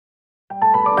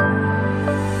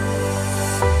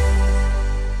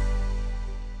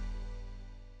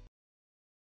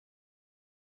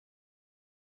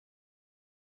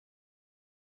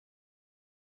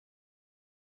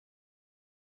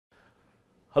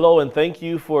Hello and thank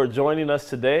you for joining us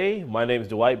today. My name is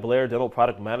Dwight Blair, Dental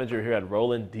Product Manager here at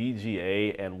Roland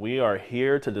DGA, and we are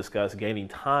here to discuss gaining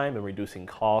time and reducing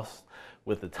costs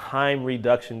with the time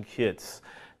reduction kits.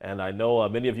 And I know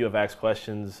many of you have asked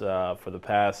questions for the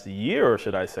past year, or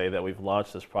should I say, that we've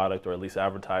launched this product or at least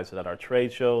advertised it at our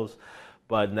trade shows.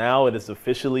 But now it is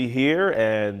officially here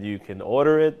and you can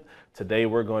order it. Today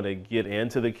we're going to get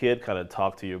into the kit, kind of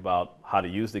talk to you about how to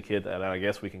use the kit, and I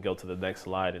guess we can go to the next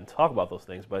slide and talk about those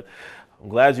things, but I'm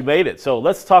glad you made it. So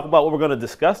let's talk about what we're going to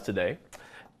discuss today.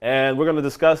 And we're going to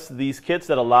discuss these kits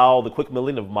that allow the quick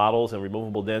milling of models and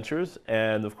removable dentures,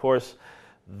 and of course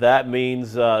that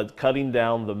means cutting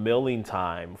down the milling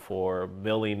time for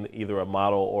milling either a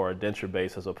model or a denture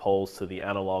base as opposed to the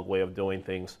analog way of doing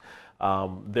things.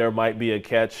 There might be a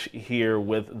catch here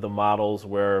with the models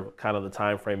where kind of the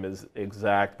time frame is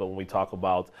exact, but when we talk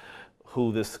about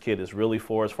who this kit is really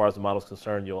for as far as the model is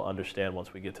concerned, you'll understand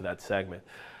once we get to that segment.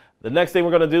 The next thing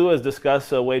we're going to do is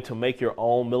discuss a way to make your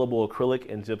own millable acrylic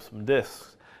and gypsum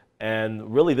discs.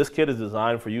 And really this kit is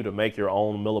designed for you to make your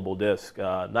own millable disc.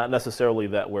 Not necessarily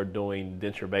that we're doing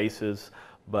denture bases,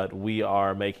 but we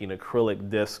are making acrylic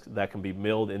discs that can be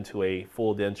milled into a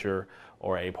full denture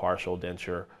or a partial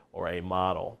denture or a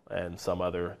model, and some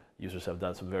other users have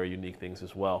done some very unique things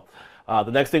as well. The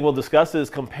next thing we'll discuss is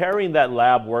comparing that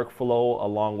lab workflow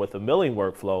along with the milling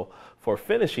workflow for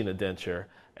finishing a denture.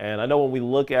 And I know when we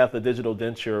look at the digital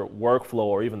denture workflow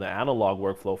or even the analog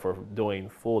workflow for doing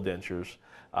full dentures,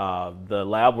 the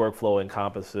lab workflow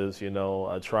encompasses,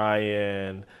 a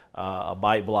try-in, a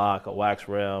bite block, a wax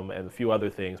rim, and a few other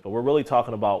things. But we're really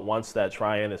talking about once that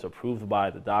try-in is approved by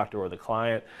the doctor or the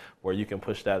client, where you can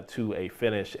push that to a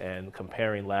finish and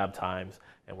comparing lab times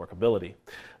and workability.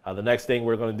 The next thing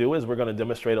we're going to do is we're going to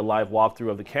demonstrate a live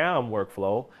walkthrough of the CAM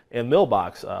workflow in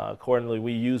Millbox. Accordingly,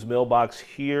 we use Millbox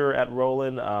here at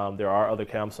Roland. There are other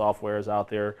CAM softwares out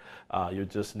there. You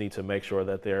just need to make sure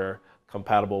that they're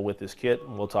compatible with this kit,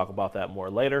 and we'll talk about that more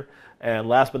later. And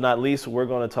last but not least, we're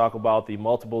going to talk about the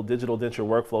multiple digital denture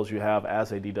workflows you have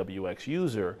as a DWX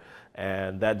user,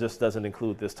 and that just doesn't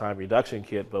include this time reduction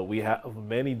kit, but we have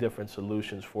many different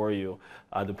solutions for you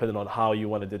depending on how you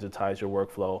want to digitize your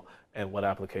workflow and what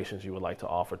applications you would like to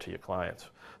offer to your clients.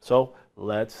 So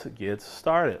let's get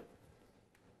started.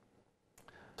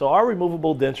 So our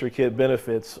removable denture kit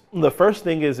benefits, the first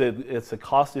thing is it's a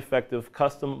cost-effective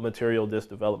custom material disc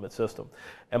development system.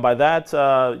 And by that,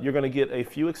 you're going to get a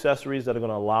few accessories that are going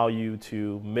to allow you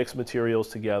to mix materials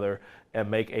together and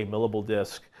make a millable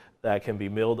disc that can be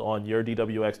milled on your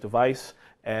DWX device.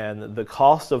 And the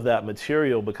cost of that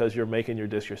material, because you're making your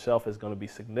disc yourself, is going to be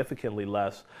significantly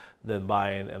less than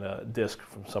buying a disc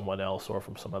from someone else or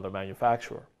from some other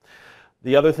manufacturer.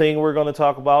 The other thing we're going to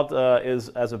talk about is,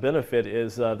 as a benefit,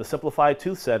 is the simplified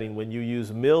tooth setting when you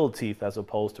use milled teeth as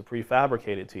opposed to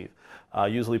prefabricated teeth.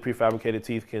 Usually prefabricated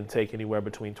teeth can take anywhere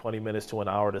between 20 minutes to an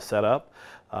hour to set up.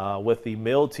 With the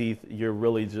milled teeth, you're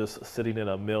really just sitting in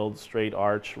a milled straight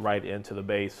arch right into the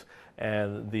base,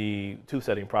 and the tooth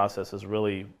setting process is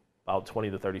really about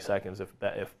 20 to 30 seconds,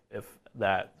 if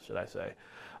that, should I say.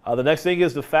 The next thing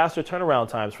is the faster turnaround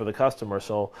times for the customer.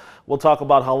 So we'll talk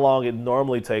about how long it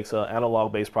normally takes an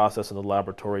analog-based process in the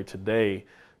laboratory today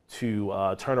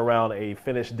to turn around a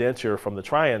finished denture from the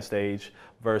try-in stage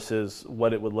versus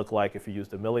what it would look like if you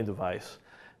used a milling device.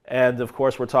 And of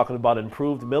course, we're talking about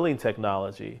improved milling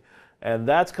technology. And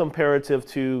that's comparative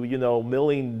to,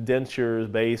 milling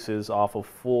denture bases off of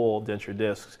full denture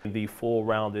discs, the full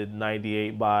rounded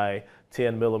 98 by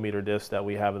 10 millimeter discs that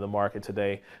we have in the market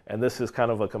today. And this is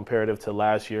kind of a comparative to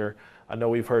last year. I know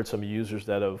we've heard some users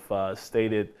that have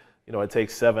stated, it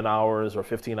takes 7 hours or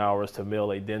 15 hours to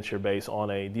mill a denture base on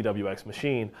a DWX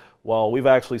machine. Well, we've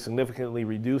actually significantly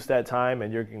reduced that time,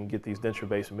 and you can get these denture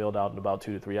bases milled out in about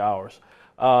 2 to 3 hours.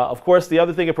 Of course, the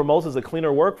other thing it promotes is a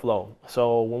cleaner workflow.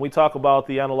 So when we talk about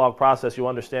the analog process, you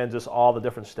understand just all the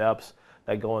different steps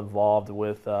that go involved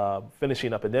with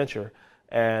finishing up a denture.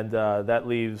 And that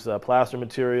leaves plaster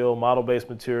material, model-based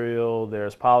material,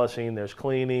 there's polishing, there's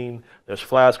cleaning, there's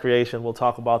flash creation. We'll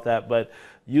talk about that. But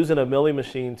using a milling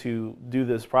machine to do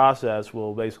this process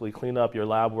will basically clean up your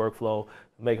lab workflow,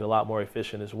 make it a lot more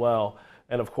efficient as well.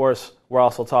 And of course, we're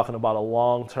also talking about a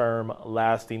long-term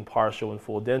lasting partial and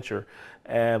full denture.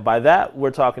 And by that,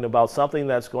 we're talking about something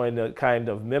that's going to kind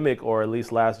of mimic or at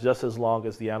least last just as long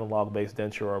as the analog-based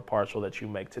denture or partial that you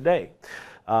make today.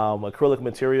 Acrylic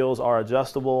materials are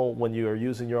adjustable. When you are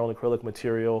using your own acrylic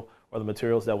material or the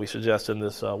materials that we suggest in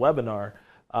this webinar,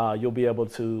 you'll be able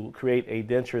to create a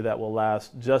denture that will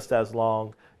last just as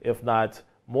long, if not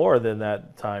more than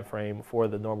that time frame for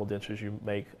the normal dentures you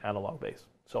make analog based.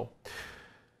 So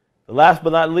Last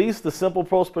but not least, the simple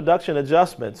post-production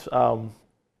adjustments.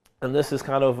 And this is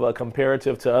kind of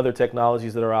comparative to other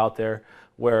technologies that are out there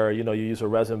where you use a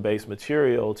resin-based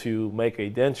material to make a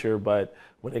denture, but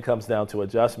when it comes down to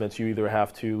adjustments, you either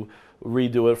have to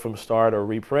redo it from start or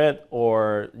reprint,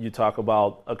 or you talk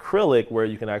about acrylic where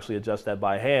you can actually adjust that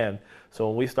by hand. So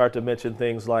when we start to mention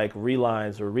things like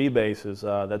relines or rebases,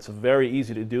 that's very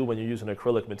easy to do when you're using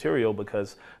acrylic material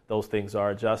because those things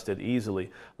are adjusted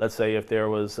easily. Let's say if there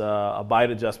was a bite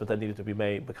adjustment that needed to be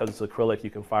made, because it's acrylic, you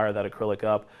can fire that acrylic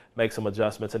up, make some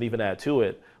adjustments, and even add to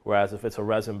it. Whereas if it's a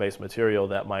resin-based material,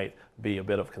 that might be a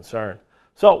bit of concern.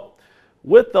 So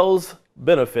with those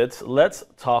benefits, let's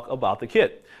talk about the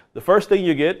kit. The first thing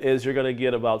you get is you're going to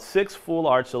get about 6 full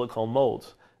arch silicone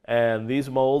molds. And these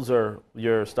molds are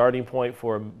your starting point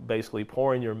for basically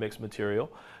pouring your mixed material.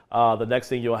 The next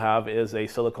thing you'll have is a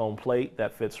silicone plate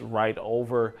that fits right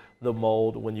over the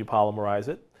mold when you polymerize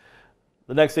it.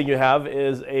 The next thing you have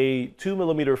is a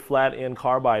 2mm flat end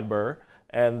carbide burr,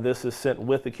 and this is sent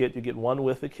with the kit. You get one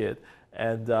with the kit,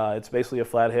 and it's basically a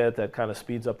flathead that kind of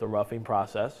speeds up the roughing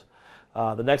process.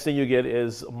 The next thing you get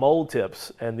is mold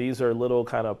tips, and these are little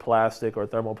kind of plastic or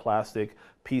thermoplastic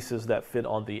pieces that fit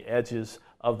on the edges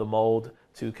of the mold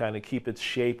to kind of keep its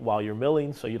shape while you're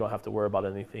milling, so you don't have to worry about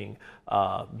anything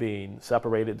being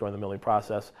separated during the milling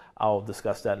process. I'll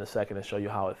discuss that in a second and show you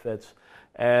how it fits.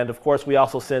 And of course, we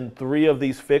also send 3 of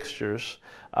these fixtures.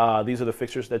 These are the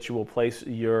fixtures that you will place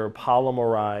your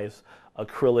polymerized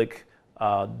acrylic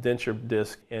denture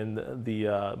disc in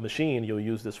the machine. You'll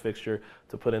use this fixture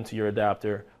to put into your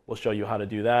adapter. We'll show you how to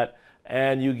do that.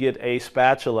 And you get a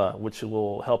spatula, which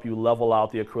will help you level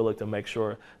out the acrylic to make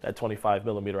sure that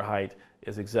 25mm height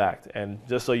is exact. And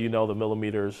just so you know, the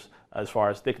millimeters as far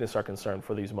as thickness are concerned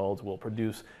for these molds will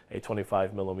produce a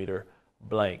 25mm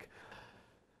blank.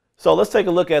 So let's take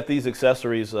a look at these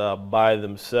accessories by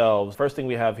themselves. First thing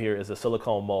we have here is a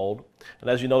silicone mold. And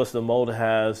as you notice, the mold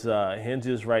has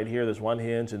hinges right here. There's one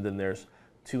hinge, and then there's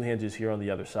 2 hinges here on the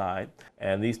other side.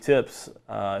 And these tips,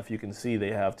 if you can see,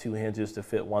 they have 2 hinges to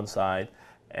fit one side,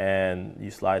 and you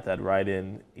slide that right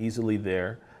in easily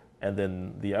there. And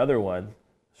then the other one,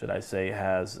 should I say,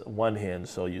 has 1 hinge,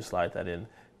 so you slide that in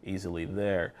easily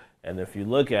there. And if you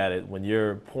look at it, when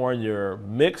you're pouring your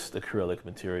mixed acrylic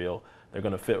material, they're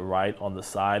going to fit right on the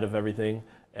side of everything,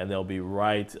 and they'll be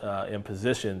right in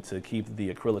position to keep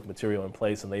the acrylic material in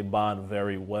place, and they bond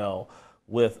very well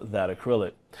with that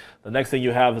acrylic. The next thing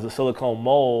you have is a silicone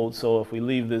mold. So if we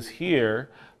leave this here,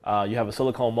 you have a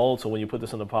silicone mold, so when you put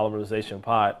this in the polymerization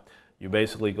pot, you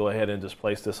basically go ahead and just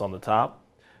place this on the top,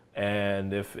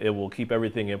 and if it will keep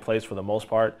everything in place for the most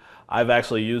part. I've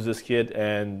actually used this kit,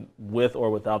 and with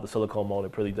or without the silicone mold,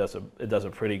 it does a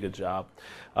pretty good job.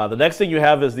 The next thing you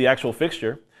have is the actual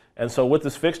fixture. And so with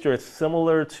this fixture, it's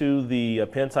similar to the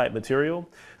pen type material.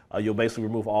 You'll basically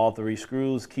remove all 3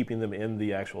 screws, keeping them in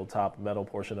the actual top metal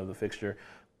portion of the fixture.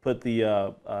 Put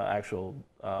the actual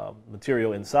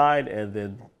material inside, and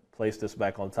then place this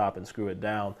back on top and screw it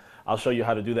down. I'll show you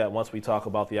how to do that once we talk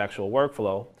about the actual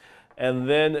workflow. And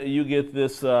then you get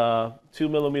this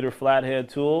 2mm flathead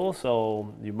tool.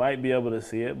 So you might be able to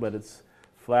see it, but it's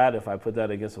flat. If I put that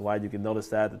against the white, you can notice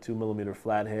that, the 2mm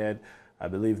flathead. I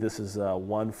believe this is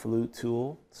one flute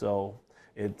tool. So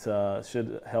it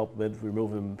should help with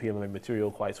removing PMMA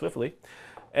material quite swiftly.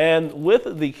 And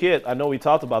with the kit, I know we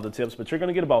talked about the tips, but you're going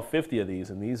to get about 50 of these.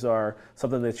 And these are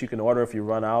something that you can order if you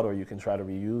run out, or you can try to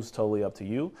reuse, totally up to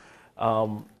you.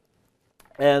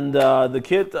 The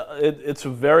kit, it's a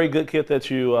very good kit that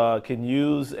you can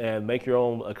use and make your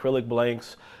own acrylic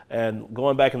blanks. And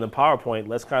going back in the PowerPoint,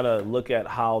 let's kind of look at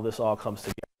how this all comes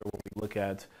together when we look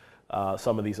at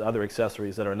some of these other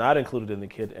accessories that are not included in the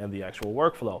kit and the actual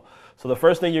workflow. So the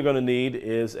first thing you're going to need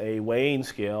is a weighing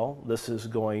scale. This is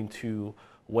going to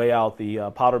weigh out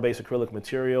the powder-based acrylic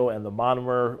material and the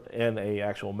monomer in a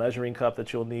actual measuring cup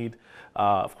that you'll need.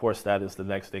 Of course, that is the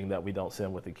next thing that we don't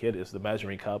send with the kit, is the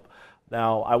measuring cup.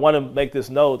 Now, I want to make this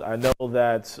note. I know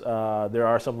that there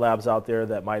are some labs out there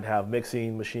that might have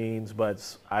mixing machines,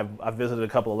 but I've visited a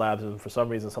couple of labs, and for some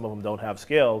reason, some of them don't have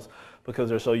scales because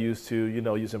they're so used to,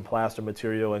 using plaster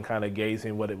material and kind of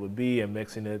gauging what it would be and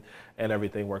mixing it, and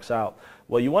everything works out.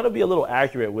 Well, you want to be a little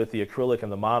accurate with the acrylic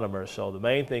and the monomer. So the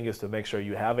main thing is to make sure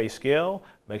you have a scale,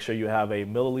 make sure you have a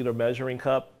milliliter measuring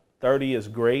cup. 30 is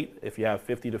great. If you have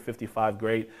 50 to 55,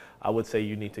 great. I would say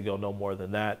you need to go no more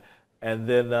than that. And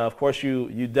then, of course,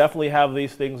 you definitely have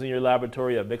these things in your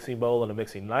laboratory, a mixing bowl and a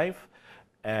mixing knife.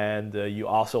 And you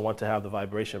also want to have the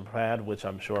vibration pad, which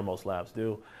I'm sure most labs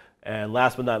do. And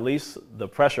last but not least, the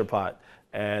pressure pot.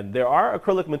 And there are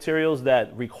acrylic materials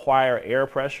that require air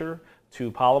pressure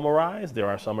to polymerize. There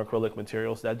are some acrylic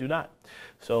materials that do not.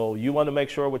 So you want to make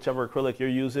sure whichever acrylic you're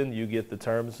using, you get the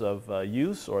terms of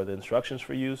use or the instructions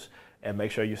for use, and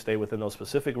make sure you stay within those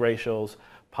specific ratios,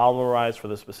 polymerize for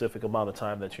the specific amount of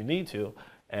time that you need to,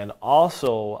 and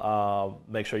also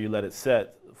make sure you let it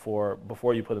set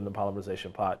before you put it in the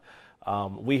polymerization pot.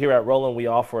 We here at Roland, we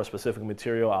offer a specific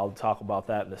material. I'll talk about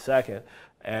that in a second.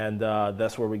 And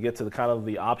that's where we get to the kind of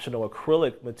the optional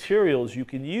acrylic materials you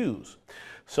can use.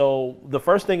 So the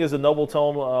first thing is the Noble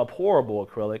Tone pourable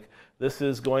acrylic. This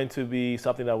is going to be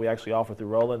something that we actually offer through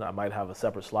Roland. I might have a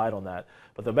separate slide on that.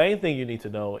 But the main thing you need to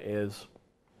know is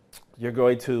you're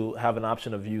going to have an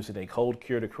option of using a cold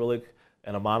cured acrylic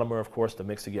and a monomer, of course, to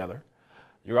mix together.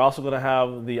 You're also going to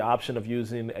have the option of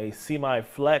using a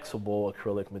semi-flexible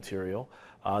acrylic material.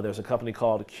 There's a company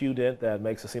called Q-Dent that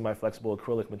makes a semi-flexible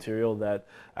acrylic material that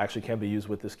actually can be used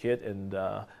with this kit and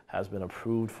has been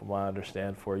approved, from what I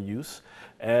understand, for use.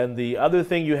 And the other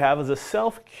thing you have is a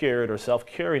self-cured or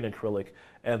self-curing acrylic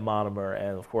and monomer.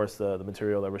 And of course, the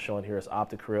material that we're showing here is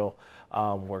Opticryl.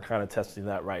 We're kind of testing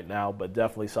that right now, but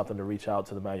definitely something to reach out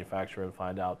to the manufacturer and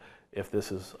find out if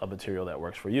this is a material that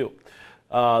works for you.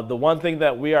 The one thing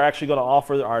that we are actually going to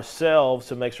offer ourselves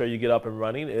to make sure you get up and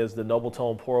running is the Noble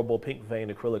Tone pourable pink vein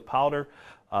acrylic powder.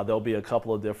 There'll be a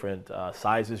couple of different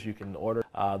sizes you can order.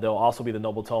 There'll also be the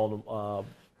Noble Tone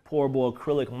pourable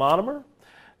acrylic monomer.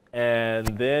 And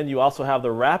then you also have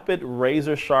the Rapid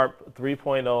Razor Sharp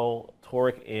 3.0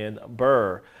 Torque in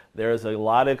burr. There's a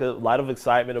lot of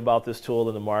excitement about this tool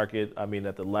in the market. I mean,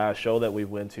 at the last show that we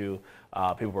went to,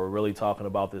 people were really talking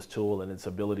about this tool and its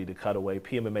ability to cut away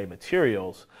PMMA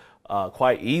materials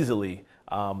quite easily.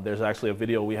 There's actually a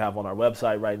video we have on our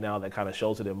website right now that kind of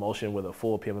shows it in motion with a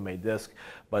full PMMA disc.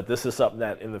 But this is something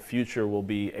that in the future will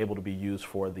be able to be used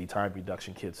for the time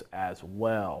reduction kits as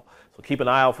well. So keep an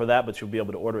eye out for that, but you'll be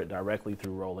able to order it directly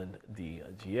through Roland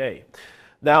DGA.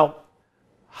 Now,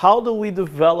 how do we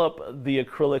develop the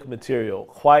acrylic material?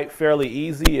 Quite fairly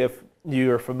easy if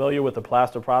you're familiar with the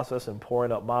plaster process and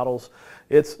pouring up models.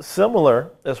 It's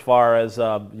similar as far as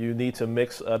you need to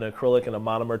mix an acrylic and a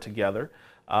monomer together.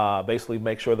 Basically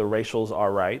make sure the ratios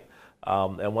are right.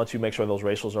 And once you make sure those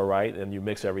ratios are right and you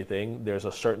mix everything, there's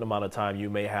a certain amount of time you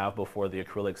may have before the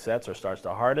acrylic sets or starts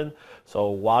to harden. So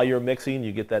while you're mixing,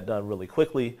 you get that done really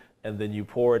quickly, and then you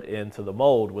pour it into the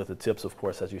mold with the tips, of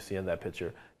course, as you see in that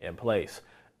picture, in place.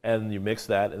 And you mix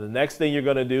that, and the next thing you're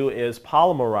going to do is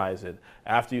polymerize it.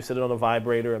 After you sit it on a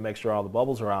vibrator and make sure all the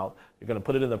bubbles are out, you're going to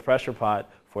put it in the pressure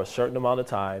pot for a certain amount of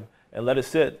time and let it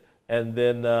sit. And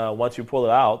then once you pull it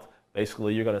out,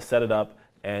 basically you're going to set it up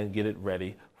and get it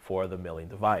ready for the milling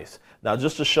device. Now,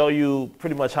 just to show you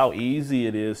pretty much how easy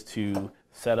it is to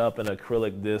set up an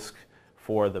acrylic disc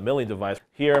for the milling device.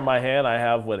 Here in my hand, I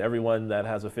have what everyone that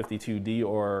has a 52D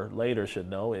or later should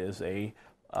know is a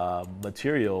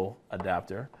material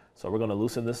adapter. So we're going to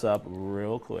loosen this up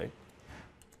real quick,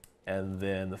 and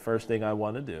then the first thing I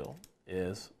want to do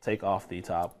is take off the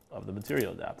top of the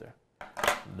material adapter.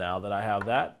 Now that I have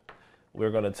that,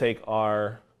 we're going to take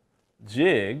our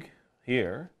jig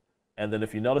here, and then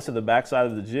if you notice in the back side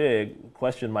of the jig, the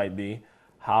question might be,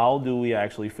 how do we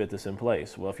actually fit this in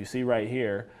place? Well, if you see right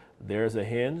here, there's a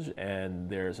hinge and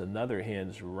there's another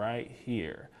hinge right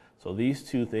here. So these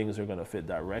two things are going to fit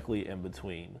directly in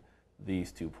between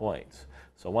these 2 points.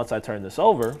 So once I turn this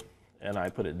over and I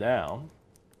put it down,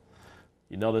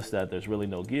 you notice that there's really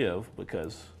no give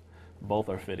because both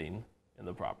are fitting in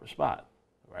the proper spot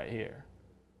right here.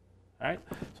 All right.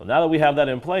 So now that we have that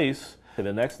in place,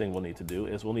 the next thing we'll need to do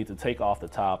is we'll need to take off the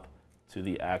top to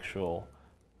the actual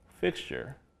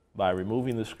fixture by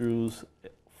removing the screws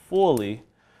fully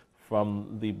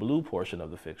from the blue portion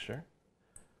of the fixture.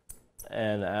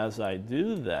 And as I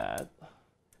do that,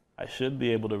 I should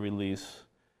be able to release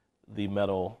the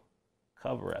metal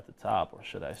cover at the top, or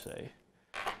should I say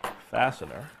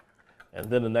fastener. And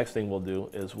then the next thing we'll do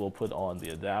is we'll put on the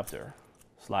adapter,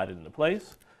 slide it into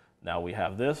place. Now we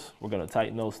have this. We're going to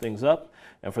tighten those things up.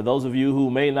 And for those of you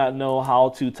who may not know how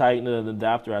to tighten an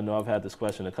adapter, I know I've had this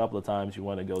question a couple of times. You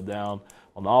want to go down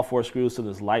on all 4 screws so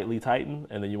it's lightly tightened,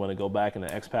 and then you want to go back in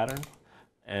the X pattern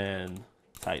and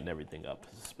tighten everything up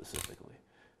specifically.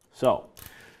 So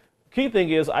key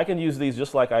thing is I can use these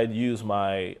just like I'd use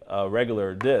my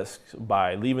regular discs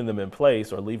by leaving them in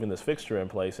place or leaving this fixture in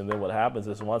place. And then what happens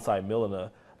is once I mill in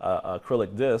a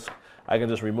acrylic disc, I can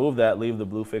just remove that, leave the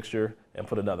blue fixture, and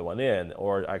put another one in,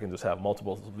 or I can just have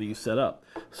multiple of these set up.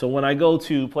 So when I go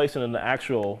to place it in the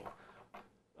actual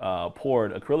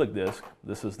poured acrylic disc,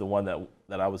 this is the one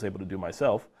that I was able to do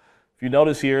myself. If you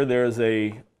notice here, there's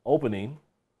a opening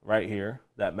right here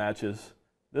that matches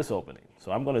this opening.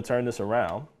 So I'm going to turn this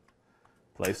around,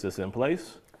 Place this in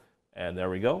place, and there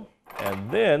we go. And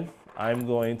then I'm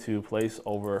going to place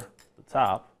over the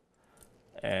top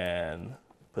and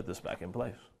put this back in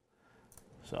place.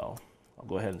 So I'll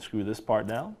go ahead and screw this part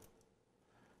down.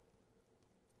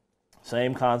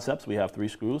 Same concepts, we have 3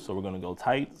 screws, so we're going to go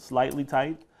tight, slightly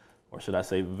tight, or should I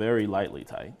say very lightly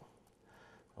tight.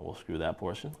 And we'll screw that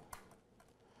portion.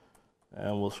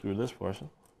 And we'll screw this portion.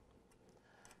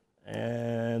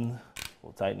 And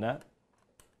we'll tighten that,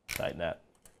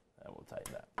 and we'll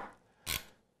tighten that.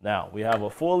 Now, we have a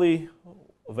fully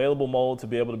available mold to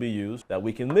be able to be used that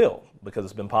we can mill because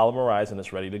it's been polymerized and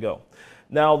it's ready to go.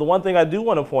 Now, the one thing I do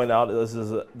want to point out is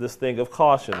this thing of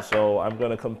caution. So I'm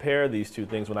going to compare these two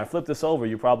things. When I flip this over,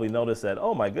 you probably notice that,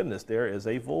 oh my goodness, there is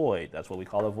a void. That's what we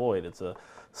call a void. It's a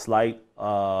slight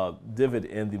divot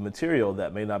in the material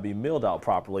that may not be milled out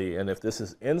properly. And if this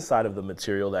is inside of the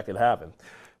material, that could happen.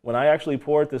 When I actually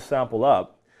poured this sample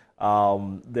up,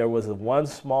 there was one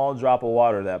small drop of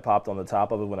water that popped on the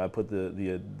top of it when I put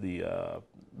the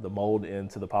mold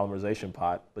into the polymerization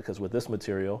pot, because with this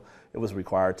material, it was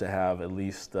required to have at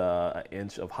least an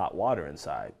inch of hot water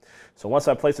inside. So once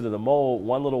I placed it in the mold,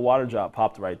 one little water drop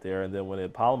popped right there, and then when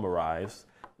it polymerized,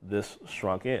 this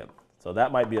shrunk in. So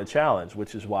that might be a challenge,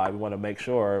 which is why we want to make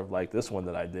sure, like this one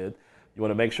that I did, you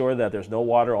want to make sure that there's no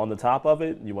water on the top of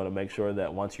it. You want to make sure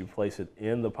that once you place it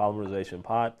in the polymerization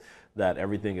pot, that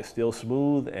everything is still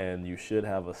smooth, and you should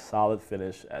have a solid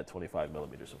finish at 25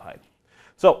 millimeters of height.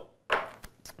 So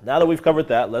now that we've covered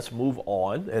that, let's move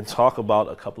on and talk about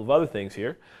a couple of other things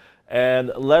here.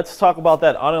 And let's talk about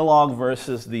that analog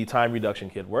versus the time reduction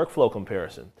kit workflow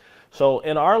comparison. So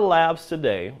in our labs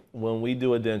today, when we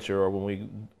do a denture, or when we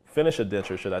finish a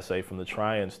denture, should I say, from the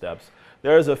try-in steps,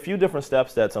 there's a few different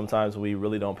steps that sometimes we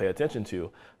really don't pay attention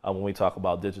to when we talk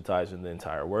about digitizing the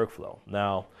entire workflow.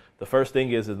 Now, the first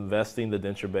thing is investing the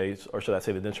denture base, or should I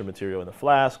say the denture material, in the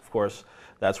flask. Of course,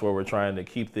 that's where we're trying to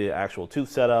keep the actual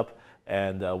tooth set up,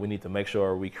 and we need to make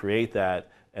sure we create that,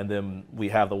 and then we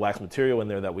have the wax material in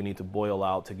there that we need to boil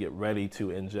out to get ready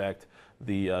to inject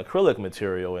the acrylic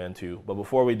material into. But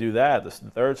before we do that, the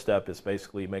third step is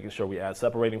basically making sure we add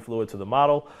separating fluid to the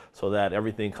model so that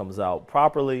everything comes out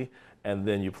properly, and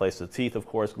then you place the teeth, of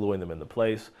course, gluing them into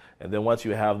place. And then once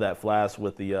you have that flask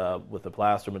with the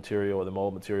plaster material or the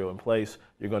mold material in place,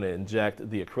 you're going to inject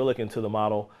the acrylic into the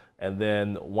model. And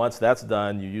then once that's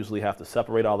done, you usually have to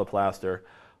separate all the plaster,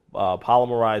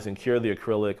 polymerize and cure the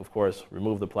acrylic, of course,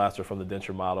 remove the plaster from the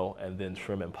denture model, and then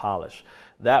trim and polish.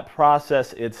 That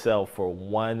process itself for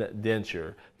one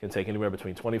denture can take anywhere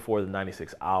between 24 to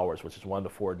 96 hours, which is 1 to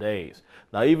 4 days.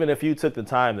 Now, even if you took the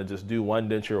time to just do one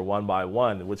denture one by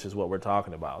one, which is what we're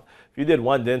talking about, if you did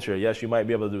one denture, yes, you might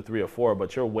be able to do 3 or 4,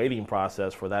 but your waiting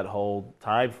process for that whole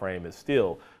time frame is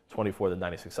still 24 to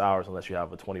 96 hours unless you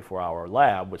have a 24-hour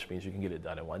lab, which means you can get it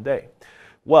done in 1 day.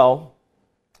 Well,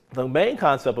 the main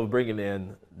concept of bringing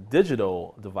in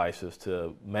digital devices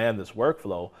to man this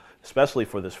workflow, especially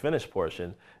for this finished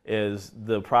portion, is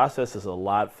the process is a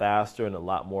lot faster and a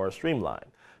lot more streamlined.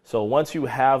 So once you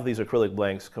have these acrylic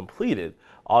blanks completed,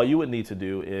 all you would need to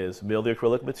do is mill the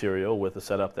acrylic material with the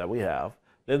setup that we have,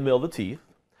 then mill the teeth.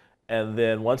 And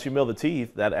then once you mill the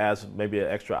teeth, that adds maybe an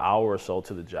extra hour or so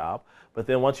to the job. But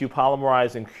then once you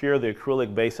polymerize and cure the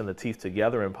acrylic base and the teeth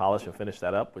together and polish and finish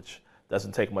that up, which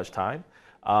doesn't take much time,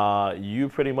 you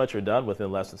pretty much are done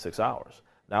within less than 6 hours.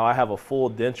 Now, I have a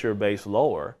full denture base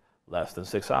lower, less than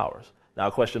 6 hours. Now,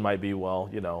 a question might be, well,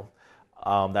 you know,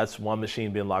 that's one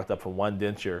machine being locked up for one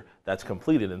denture that's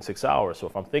completed in 6 hours. So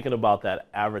if I'm thinking about that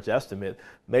average estimate,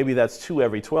 maybe that's 2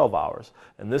 every 12 hours.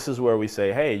 And this is where we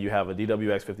say, hey, you have a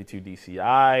DWX52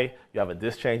 DCI, you have a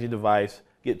disc changing device,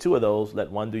 get 2 of those, let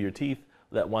one do your teeth,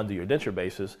 let one do your denture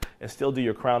bases, and still do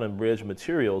your crown and bridge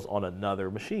materials on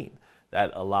another machine.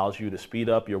 That allows you to speed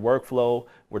up your workflow.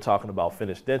 We're talking about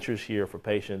finished dentures here for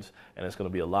patients, and it's going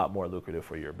to be a lot more lucrative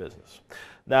for your business.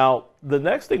 Now, the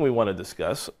next thing we want to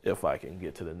discuss, if I can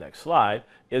get to the next slide,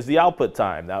 is the output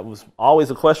time. That was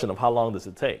always a question of how long does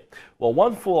it take. Well,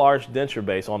 one full arch denture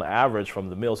base on average from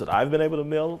the mills that I've been able to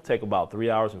mill take about 3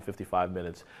 hours and 55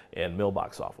 minutes in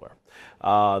Millbox software.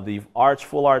 The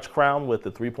full arch crown with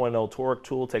the 3.0 torque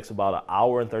tool takes about 1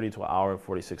 hour and 30 to 1 hour and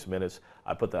 46 minutes.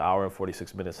 I put the 1 hour and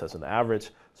 46 minutes as an average.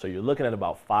 So you're looking at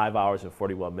about 5 hours and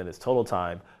 41 minutes total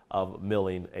time of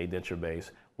milling a denture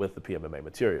base with the PMMA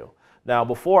material. Now,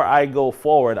 before I go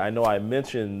forward, I know I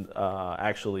mentioned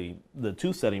actually the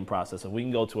tooth setting process, and we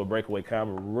can go to a breakaway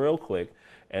camera real quick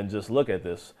and just look at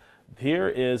this. Here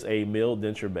is a milled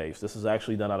denture base. This is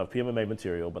actually done out of PMMA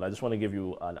material, but I just want to give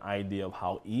you an idea of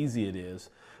how easy it is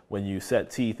when you set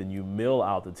teeth and you mill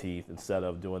out the teeth instead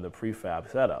of doing the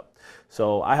prefab setup.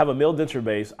 So I have a milled denture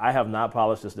base. I have not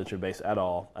polished this denture base at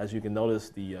all. As you can notice,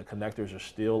 the connectors are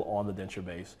still on the denture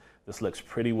base. This looks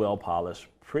pretty well polished,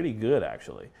 pretty good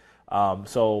actually.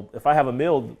 So if I have a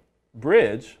milled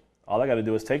bridge, all I got to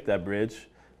do is take that bridge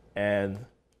and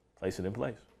place it in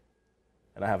place,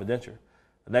 and I have a denture.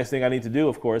 The next thing I need to do,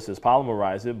 of course, is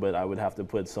polymerize it, but I would have to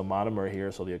put some monomer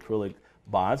here so the acrylic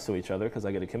bonds to each other because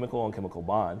I get a chemical-on-chemical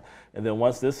bond. And then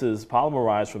once this is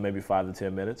polymerized for maybe 5 to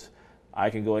 10 minutes, I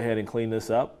can go ahead and clean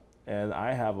this up, and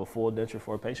I have a full denture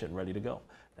for a patient ready to go.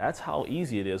 That's how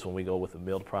easy it is when we go with the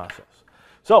milled process.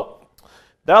 So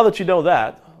now that you know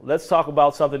that, let's talk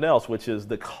about something else, which is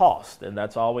the cost, and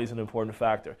that's always an important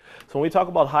factor. So when we talk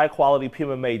about high-quality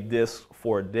PMMA discs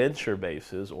for denture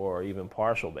bases or even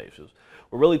partial bases,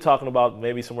 we're really talking about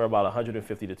maybe somewhere about $150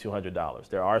 to $200.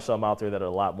 There are some out there that are a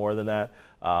lot more than that.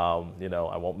 You know,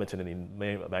 I won't mention any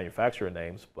manufacturer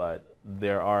names, but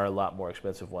there are a lot more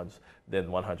expensive ones than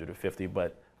 $150,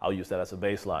 but I'll use that as a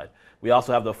baseline. We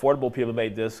also have the affordable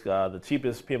PMMA disc. The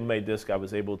cheapest PMMA disc I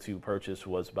was able to purchase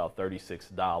was about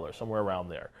 $36, somewhere around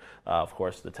there. Of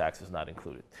course, the tax is not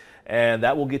included. And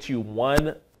that will get you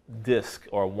one disc,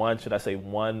 or one, should I say,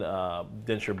 one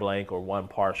denture blank or one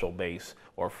partial base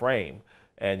or frame.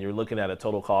 And you're looking at a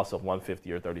total cost of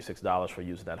 $150 or $36 for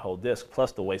using that whole disc,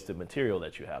 plus the wasted material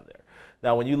that you have there.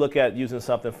 Now, when you look at using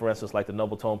something, for instance, like the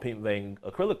Noble Tone Pink Vein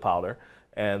acrylic powder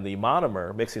and the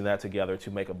monomer, mixing that together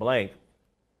to make a blank,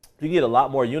 you get a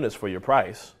lot more units for your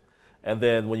price. And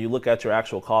then when you look at your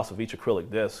actual cost of each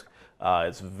acrylic disc,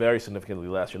 it's very significantly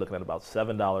less. You're looking at about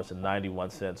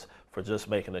 $7.91 for just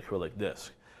making an acrylic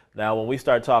disc. Now, when we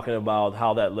start talking about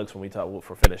how that looks when we talk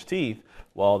for finished teeth,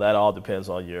 well, that all depends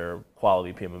on your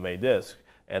quality PMMA disc,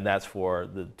 and that's for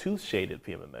the tooth-shaded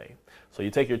PMMA. So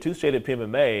you take your tooth-shaded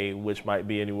PMMA, which might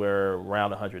be anywhere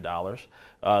around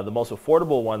 $100. The most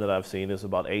affordable one that I've seen is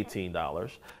about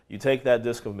 $18. You take that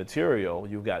disc of material,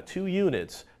 you've got 2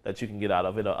 units that you can get out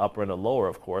of it, an upper and a lower,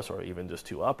 of course, or even just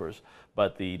 2 uppers,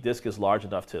 but the disc is large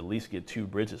enough to at least get 2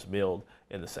 bridges milled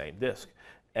in the same disc.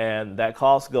 And that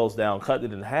cost goes down, cut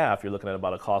it in half, you're looking at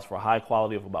about a cost for high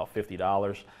quality of about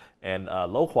 $50, and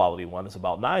low quality one is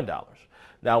about $9.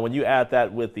 Now, when you add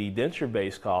that with the denture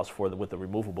base cost with the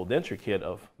removable denture kit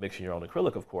of mixing your own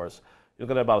acrylic, of course, you're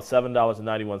looking at about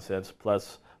 $7.91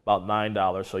 plus about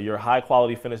 $9. So your high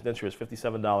quality finished denture is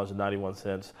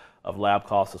 $57.91 of lab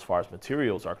costs as far as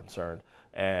materials are concerned.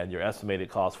 And your estimated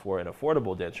cost for an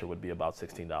affordable denture would be about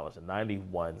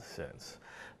 $16.91.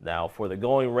 Now, for the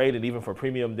going rate and even for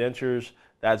premium dentures,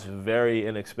 that's very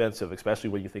inexpensive,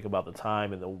 especially when you think about the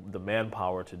time and the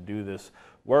manpower to do this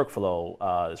workflow.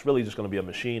 It's really just going to be a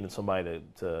machine and somebody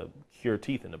to cure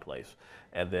teeth into place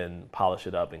and then polish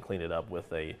it up and clean it up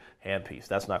with a handpiece.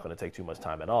 That's not going to take too much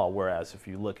time at all. Whereas if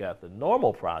you look at the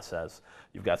normal process,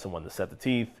 you've got someone to set the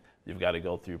teeth, you've got to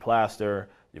go through plaster,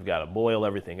 you've got to boil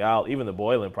everything out. Even the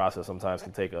boiling process sometimes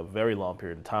can take a very long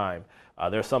period of time.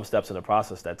 There's some steps in the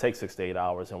process that take 6 to 8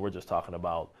 hours, and we're just talking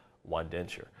about one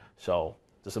denture. So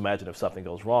just imagine if something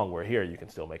goes wrong, where here you can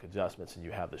still make adjustments and you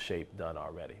have the shape done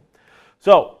already.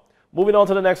 So moving on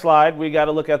to the next slide, we got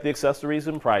to look at the accessories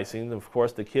and pricing. Of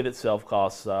course, the kit itself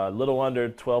costs a little under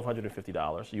 $1,250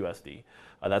 USD.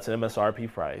 That's an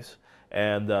MSRP price.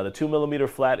 And the 2mm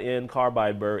flat end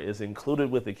carbide burr is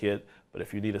included with the kit, but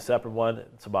if you need a separate one,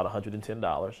 it's about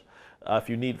 $110. If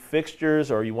you need fixtures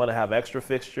or you want to have extra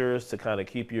fixtures to kind of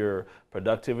keep your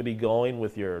productivity going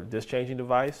with your disc changing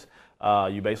device,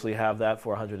 you basically have that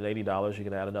for $180. You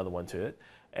can add another one to it.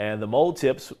 And the mold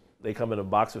tips, they come in a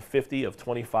box of 50 of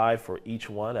 25 for each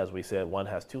one. As we said, one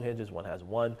has 2 hinges, one has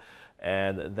 1,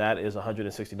 and that is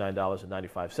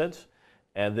 $169.95.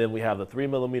 And then we have the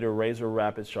 3mm razor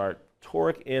rapid sharp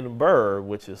toric end burr,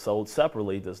 which is sold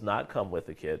separately, does not come with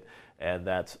the kit, and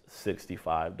that's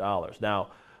 $65.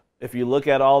 Now, if you look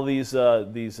at all these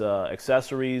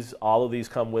accessories, all of these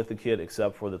come with the kit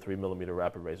except for the 3mm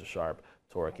rapid razor sharp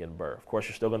toric end burr. Of course,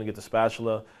 you're still going to get the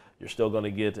spatula. You're still going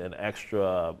to get an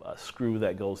extra screw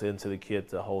that goes into the kit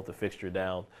to hold the fixture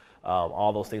down.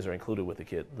 All those things are included with the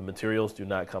kit. The materials do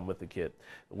not come with the kit.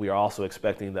 We are also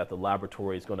expecting that the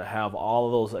laboratory is going to have all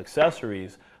of those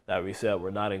accessories that we said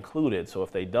were not included. So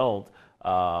if they don't,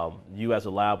 you as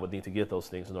a lab would need to get those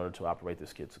things in order to operate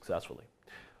this kit successfully.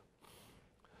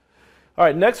 All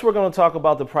right, next we're going to talk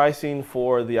about the pricing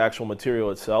for the actual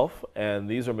material itself. And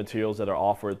these are materials that are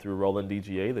offered through Roland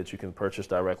DGA that you can purchase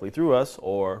directly through us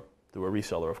or through a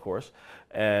reseller, of course.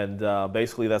 And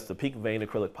basically that's the Pink Vein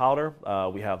acrylic powder.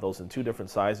 We have those in 2 different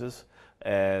sizes.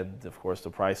 and of course the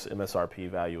price MSRP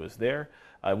value is there.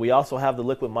 We also have the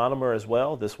liquid monomer as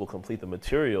well. This will complete the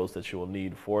materials that you will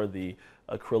need for the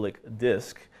acrylic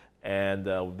disc, and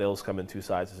those come in 2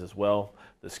 sizes as well.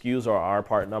 The SKUs are our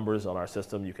part numbers on our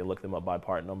system. You can look them up by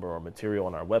part number or material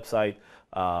on our website,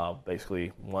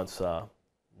 basically once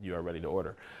you are ready to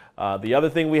order. The other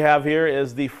thing we have here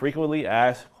is the frequently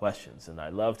asked questions, and I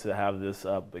love to have this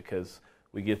up because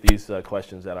we get these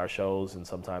questions at our shows, and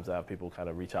sometimes I have people kind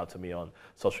of reach out to me on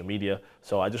social media.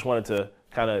 So I just wanted to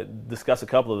kind of discuss a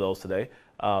couple of those today.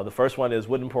 The first one is,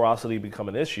 wouldn't porosity become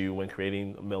an issue when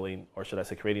creating milling, or should I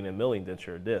say creating and milling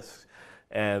denture discs?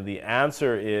 And the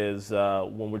answer is,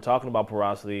 when we're talking about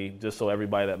porosity, just so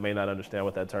everybody that may not understand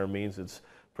what that term means, it's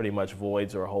pretty much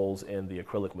voids or holes in the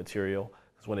acrylic material.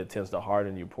 Because when it tends to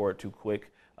harden, you pour it too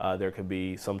quick, there could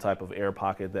be some type of air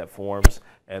pocket that forms,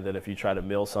 and then if you try to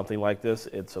mill something like this,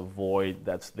 it's a void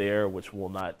that's there which will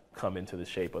not come into the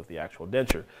shape of the actual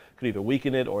denture. Could either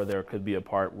weaken it, or there could be a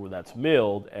part where that's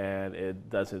milled and it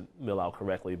doesn't mill out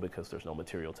correctly because there's no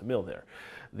material to mill there.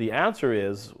 The answer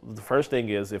is, the first thing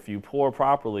is, if you pour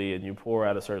properly and you pour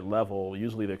at a certain level,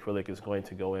 usually the acrylic is going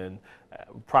to go in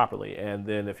properly. And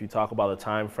then if you talk about the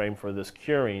time frame for this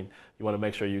curing, you want to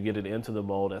make sure you get it into the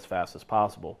mold as fast as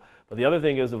possible. But the other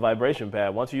thing is the vibration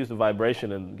pad. Once you use the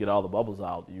vibration and get all the bubbles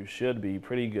out, you should be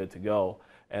pretty good to go.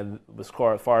 And as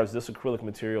far as this acrylic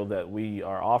material that we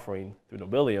are offering through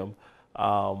Nobilium,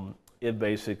 it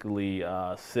basically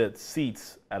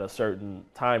seats at a certain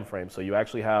time frame. So you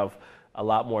actually have a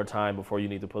lot more time before you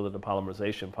need to put it in the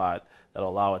polymerization pot that'll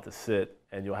allow it to sit,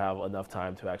 and you'll have enough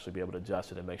time to actually be able to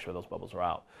adjust it and make sure those bubbles are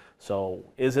out. So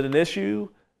is it an issue?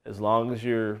 It's not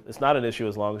an issue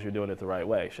as long as you're doing it the right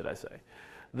way, should I say.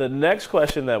 The next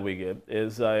question that we get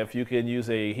is if you can use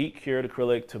a heat-cured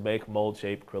acrylic to make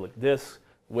mold-shaped acrylic discs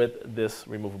with this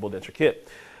removable denture kit.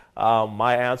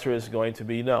 My answer is going to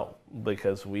be no,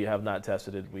 because we have not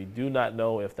tested it. We do not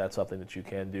know if that's something that you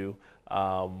can do.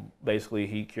 Basically,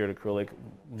 heat-cured acrylic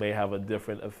may have a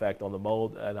different effect on the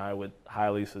mold, and I would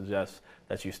highly suggest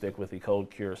that you stick with the cold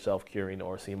cure, self-curing,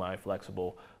 or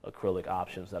semi-flexible acrylic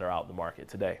options that are out in the market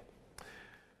today.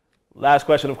 Last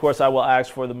question, of course, I will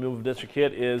ask for the removable denture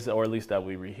kit is, or at least that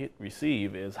we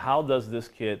receive, is how does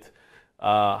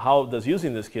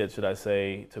using this kit, should I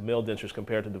say, to mill dentures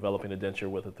compare to developing a denture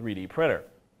with a 3D printer?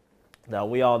 Now,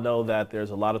 we all know that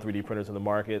there's a lot of 3D printers in the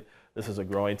market. This is a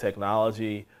growing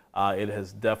technology. It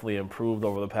has definitely improved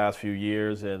over the past few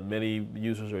years, and many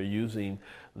users are using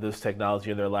this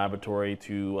technology in their laboratory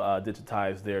to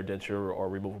digitize their denture or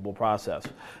removable process.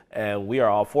 And we are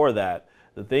all for that.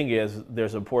 The thing is,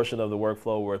 there's a portion of the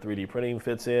workflow where 3D printing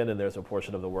fits in, and there's a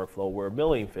portion of the workflow where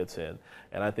milling fits in.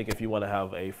 And I think if you want to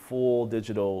have a full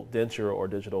digital denture or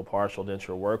digital partial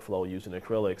denture workflow using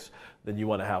acrylics, then you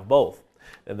want to have both.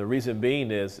 And the reason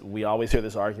being is, we always hear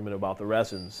this argument about the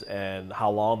resins and how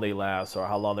long they last, or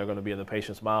how long they're going to be in the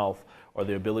patient's mouth, or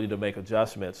the ability to make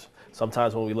adjustments.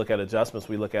 Sometimes when we look at adjustments,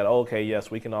 we look at, oh, okay,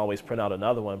 yes, we can always print out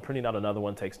another one. Printing out another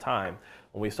one takes time.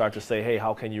 When we start to say, hey,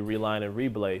 how can you reline and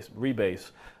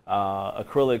rebase?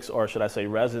 Acrylics, or should I say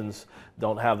resins,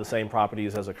 don't have the same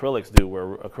properties as acrylics do,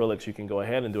 where acrylics you can go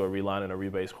ahead and do a reline and a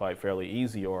rebase quite fairly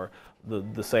easy, or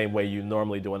the same way you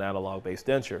normally do an analog-based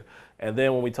denture. And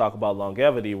then when we talk about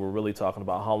longevity, we're really talking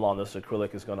about how long this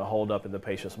acrylic is going to hold up in the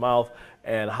patient's mouth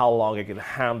and how long it can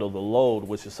handle the load,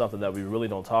 which is something that we really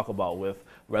don't talk about with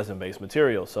resin-based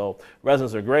materials. So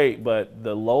resins are great, but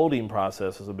the loading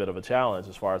process is a bit of a challenge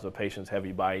as far as a patient's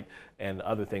heavy bite and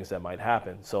other things that might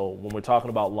happen. So when we're talking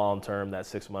about long-term, that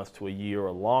 6 months to a year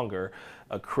or longer,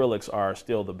 acrylics are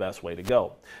still the best way to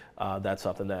go. That's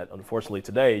something that unfortunately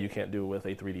today you can't do with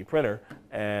a 3D printer,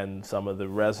 and some of the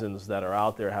resins that are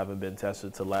out there haven't been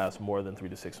tested to last more than 3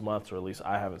 to 6 months, or at least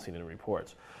I haven't seen any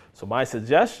reports. So my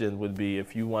suggestion would be,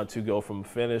 if you want to go from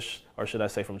finish, or should I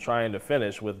say from trying to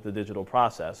finish with the digital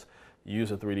process,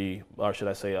 use a 3D, or should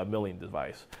I say a milling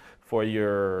device. For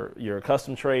your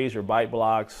custom trays, your bite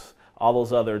blocks, all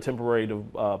those other temporary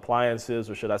appliances,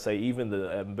 or should I say even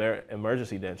the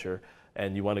emergency denture,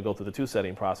 and you want to go through the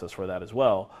 2-setting process for that as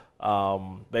well,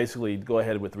 basically go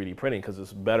ahead with 3D printing, because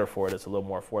it's better for it. It's a little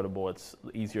more affordable. It's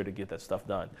easier to get that stuff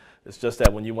done. It's just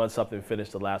that when you want something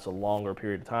finished to last a longer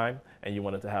period of time and you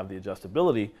want it to have the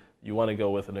adjustability, you want to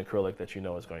go with an acrylic that you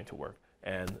know is going to work.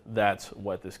 And that's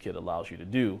what this kit allows you to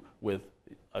do with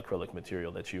acrylic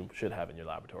material that you should have in your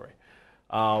laboratory.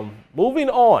 Moving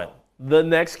on. The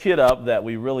next kit up that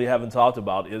we really haven't talked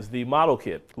about is the model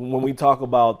kit. When we talk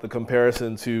about the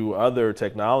comparison to other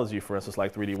technology, for instance,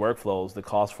 like 3D workflows, the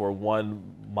cost for one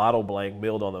model blank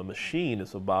milled on a machine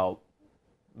is about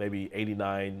maybe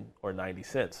 89 or 90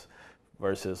 cents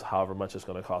versus however much it's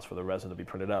going to cost for the resin to be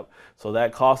printed up. So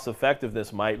that cost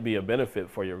effectiveness might be a benefit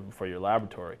for your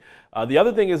laboratory. The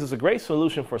other thing is it's a great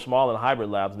solution for small and hybrid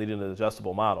labs needing an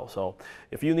adjustable model. So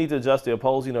if you need to adjust the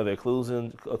opposing or the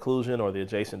occlusion or the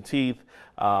adjacent teeth,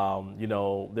 you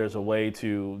know, there's a way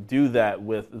to do that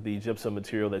with the gypsum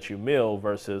material that you mill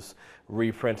versus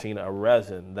reprinting a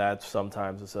resin. That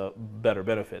sometimes is a better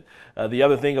benefit. The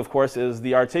other thing, of course, is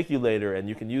the articulator, and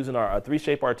you can use a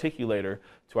 3-shape articulator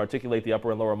to articulate the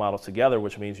upper and lower models together,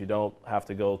 which means you don't have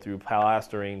to go through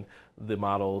plastering the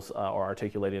models or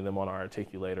articulating them on our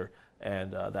articulator,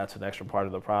 and that's an extra part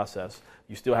of the process.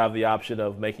 You still have the option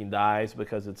of making dies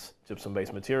because it's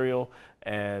gypsum-based material,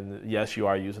 and yes, you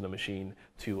are using a machine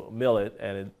to mill it,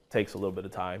 and it takes a little bit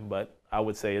of time, but I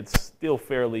would say it's still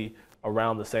fairly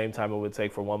around the same time it would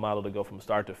take for one model to go from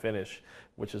start to finish,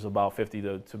 which is about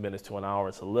 50 minutes to an hour.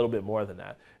 It's a little bit more than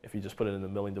that if you just put it in the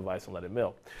milling device and let it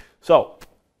mill. So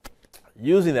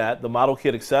using that, the model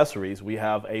kit accessories, we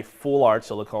have a full arch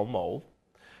silicone mold.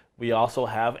 We also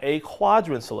have a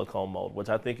quadrant silicone mold, which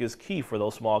I think is key for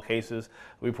those small cases.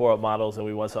 We pour up models and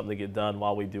we want something to get done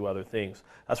while we do other things.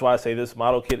 That's why I say this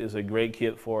model kit is a great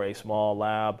kit for a small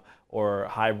lab or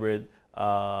hybrid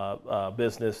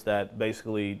business that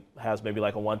basically has maybe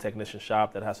like a one technician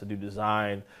shop that has to do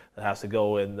design, that has to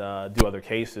go and do other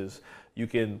cases. You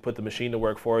can put the machine to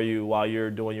work for you while you're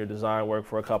doing your design work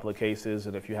for a couple of cases,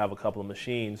 and if you have a couple of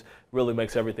machines, really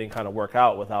makes everything kind of work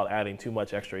out without adding too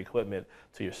much extra equipment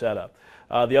to your setup.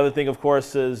 The other thing, of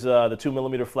course, is the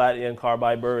 2mm flat end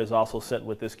carbide burr is also sent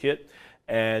with this kit,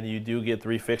 and you do get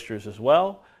 3 fixtures as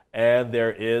well, and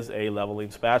there is a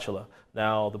leveling spatula.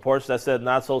 Now, the ports that said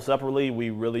not sold separately,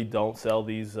 we really don't sell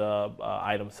these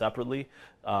items separately.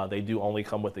 They do only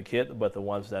come with the kit, but the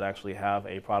ones that actually have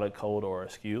a product code or a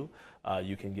SKU,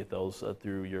 you can get those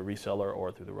through your reseller or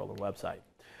through the Roland website.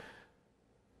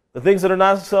 The things that are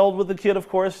not sold with the kit, of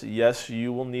course, yes,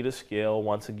 you will need a scale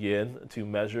once again to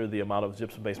measure the amount of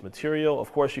gypsum-based material.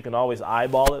 Of course, you can always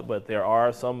eyeball it, but there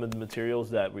are some materials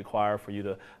that require for you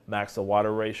to max the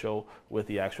water ratio with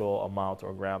the actual amount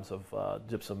or grams of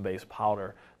gypsum-based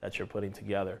powder that you're putting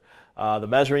together. The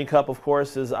measuring cup, of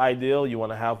course, is ideal. You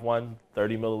want to have one.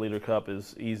 30 milliliter cup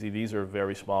is easy. These are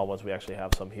very small ones. We actually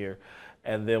have some here.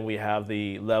 And then we have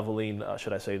the leveling,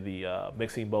 the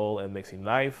mixing bowl and mixing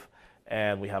knife.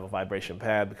 And we have a vibration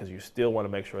pad because you still want to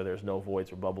make sure there's no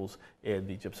voids or bubbles in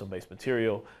the gypsum-based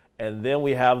material. And then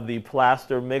we have the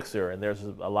plaster mixer, and there's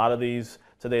a lot of these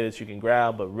today that you can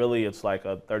grab, but really it's like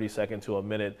a 30-second to a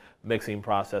minute mixing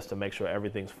process to make sure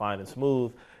everything's fine and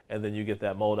smooth, and then you get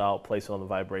that mold out, place it on the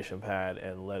vibration pad,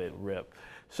 and let it rip.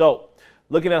 So,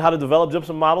 looking at how to develop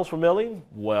gypsum models for milling,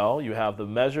 well, you have the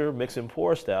measure, mix, and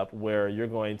pour step where you're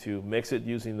going to mix it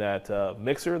using that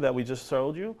mixer that we just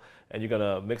showed you, and you're going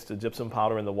to mix the gypsum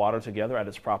powder and the water together at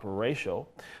its proper ratio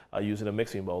using a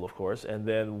mixing bowl, of course. And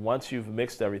then once you've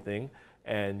mixed everything,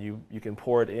 and you can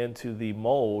pour it into the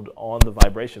mold on the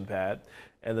vibration pad.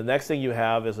 And the next thing you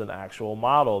have is an actual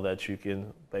model that you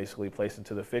can basically place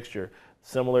into the fixture,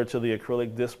 similar to the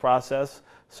acrylic disc process.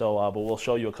 So, but we'll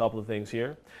show you a couple of things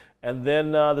here. And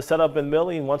then the setup and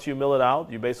milling, once you mill it out,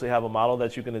 you basically have a model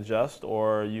that you can adjust,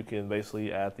 or you can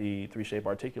basically add the 3-shape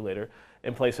articulator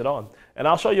and place it on. And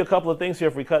I'll show you a couple of things here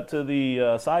if we cut to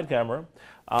the side camera.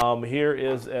 Here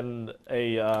is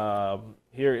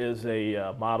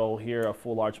a model here, a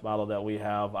full arch model that we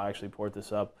have. I actually poured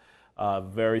this up.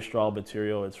 Very strong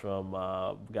material. It's from,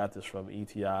 got this from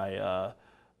ETI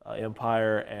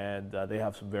Empire, and they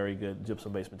have some very good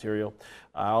gypsum-based material.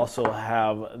 I also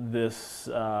have this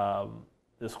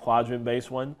this quadrant-based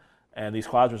one, and these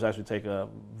quadrants actually take a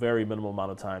very minimal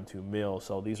amount of time to mill,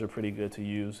 so these are pretty good to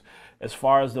use. As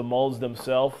far as the molds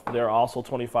themselves, they're also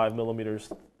 25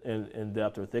 millimeters in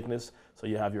depth or thickness, so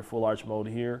you have your full arch mold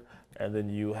here, and then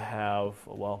you have,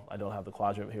 well, I don't have the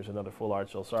quadrant. Here's another full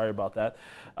arch, so sorry about that.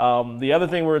 The other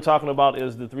thing we were talking about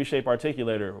is the 3-shape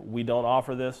articulator. We don't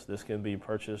offer this. This can be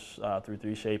purchased through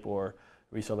 3-shape or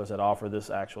resellers that offer this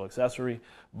actual accessory.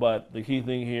 But the key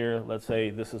thing here, let's say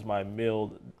this is my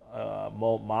milled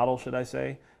mold model, should I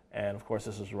say, and of course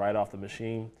this is right off the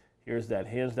machine. Here's that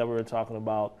hinge that we were talking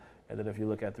about, and then if you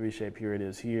look at 3-shape, here it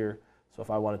is here. So if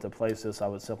I wanted to place this, I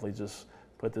would simply just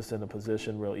put this in a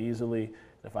position real easily.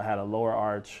 If I had a lower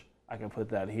arch, I can put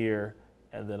that here,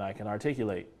 and then I can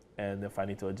articulate. And if I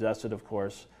need to adjust it, of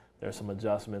course, there's some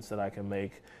adjustments that I can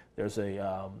make. There's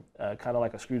a kind of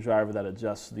like a screwdriver that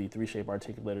adjusts the 3-shape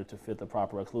articulator to fit the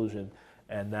proper occlusion.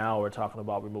 And now we're talking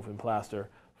about removing plaster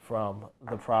from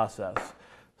the process.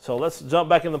 So let's jump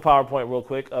back in the PowerPoint real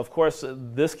quick. Of course,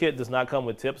 this kit does not come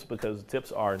with tips because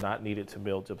tips are not needed to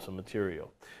mill gypsum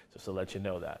material, just to let you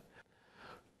know that.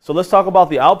 So let's talk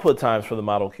about the output times for the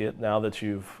model kit now that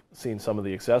you've seen some of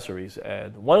the accessories.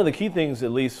 And one of the key things,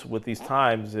 at least with these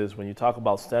times, is when you talk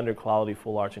about standard quality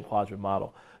full arch and quadrant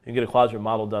model, you can get a quadrant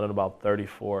model done in about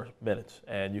 34 minutes,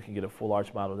 and you can get a full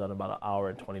arch model done in about 1 hour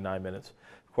and 29 minutes.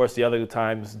 Of course, the other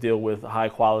times deal with high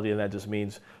quality, and that just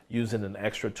means using an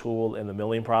extra tool in the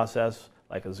milling process,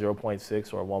 like a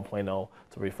 0.6 or a 1.0,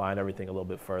 to refine everything a little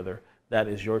bit further. That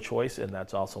is your choice, and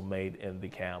that's also made in the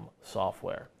CAM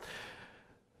software.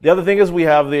 The other thing is we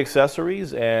have the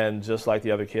accessories, and just like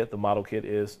the other kit, the model kit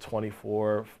is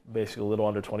basically a little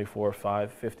under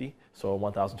 $24,550, so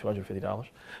 $1,250.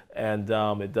 And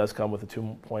it does come with a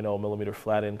 2.0 millimeter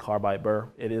flat end carbide burr.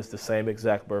 It is the same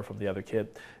exact burr from the other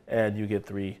kit, and you get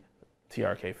 3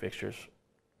 TRK fixtures.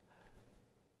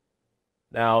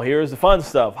 Now here's the fun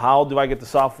stuff. How do I get the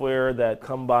software that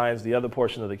combines the other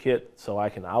portion of the kit so I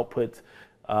can output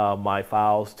my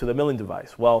files to the milling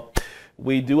device? Well,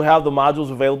 we do have the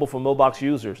modules available for Millbox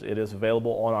users. It is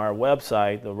available on our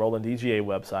website, the Roland DGA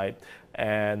website,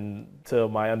 and to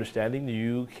my understanding,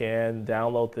 you can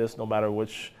download this no matter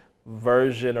which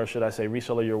version, or should I say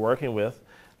reseller, you're working with,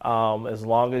 as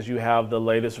long as you have the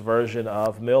latest version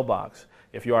of Millbox.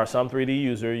 If you are some 3D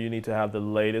user, you need to have the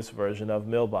latest version of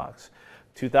Millbox.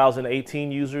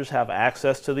 2018 users have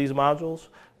access to these modules,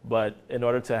 but in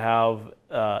order to have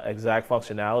exact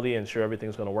functionality, ensure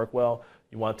everything's going to work well,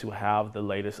 you want to have the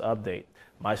latest update.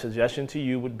 My suggestion to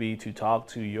you would be to talk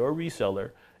to your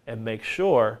reseller and make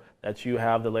sure that you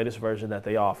have the latest version that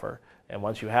they offer. And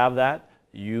once you have that,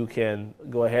 you can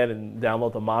go ahead and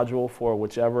download the module for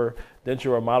whichever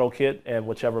denture or model kit and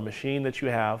whichever machine that you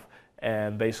have,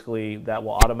 and basically that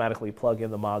will automatically plug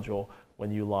in the module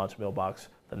when you launch Millbox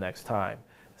the next time.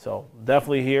 So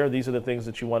definitely here, these are the things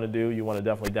that you want to do. You want to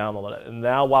definitely download it. And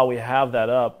now while we have that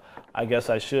up, I guess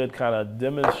I should kind of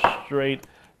demonstrate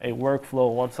a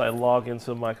workflow once I log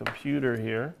into my computer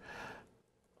here.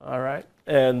 All right.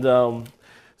 And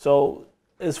so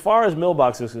as far as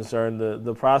Millbox is concerned,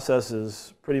 the process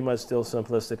is pretty much still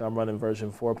simplistic. I'm running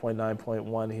version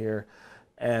 4.9.1 here.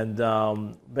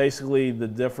 And basically the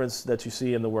difference that you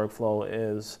see in the workflow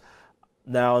is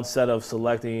now instead of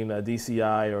selecting a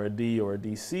DCI or a D or a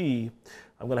DC,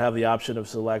 I'm going to have the option of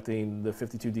selecting the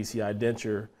 52 DCI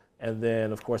denture, and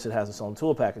then of course it has its own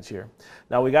tool package here.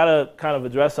 Now we got to kind of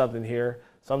address something here.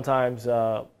 Sometimes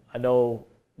I know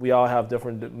we all have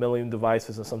different milling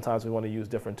devices, and sometimes we want to use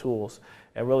different tools.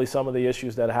 And really some of the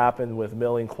issues that happen with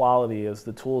milling quality is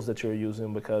the tools that you're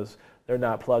using, because they're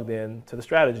not plugged in to the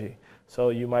strategy. So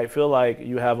you might feel like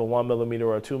you have a 1 millimeter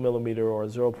or a 2 millimeter or a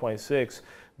 0.6,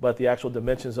 but the actual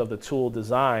dimensions of the tool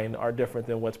design are different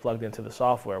than what's plugged into the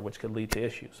software, which could lead to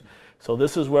issues. So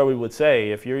this is where we would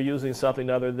say, if you're using something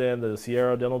other than the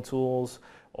Sierra dental tools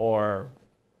or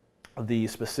the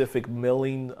specific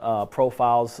milling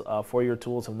profiles for your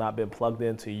tools have not been plugged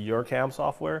into your CAM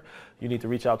software, you need to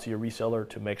reach out to your reseller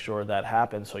to make sure that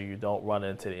happens so you don't run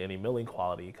into any milling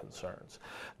quality concerns.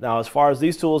 Now, as far as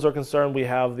these tools are concerned, we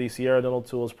have the Sierra dental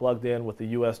tools plugged in with the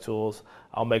US tools.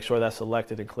 I'll make sure that's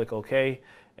selected and click OK.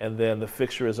 And then the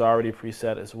fixture is already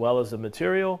preset as well as the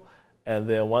material. And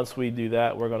then once we do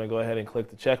that, we're going to go ahead and click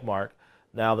the check mark.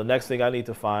 Now the next thing I need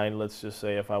to find, let's just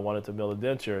say if I wanted to mill a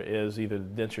denture, is either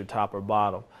the denture top or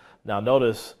bottom. Now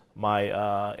notice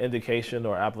my indication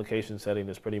or application setting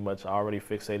is pretty much already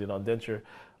fixated on denture.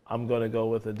 I'm going to go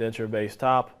with a denture base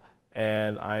top,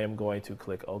 and I am going to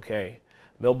click OK.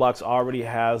 Millbox already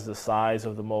has the size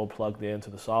of the mold plugged into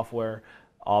the software.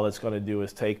 All it's going to do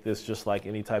is take this, just like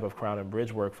any type of crown and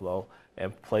bridge workflow,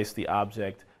 and place the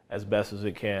object as best as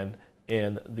it can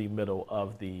in the middle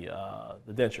of the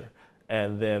denture.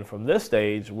 And then from this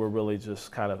stage, we're really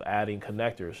just kind of adding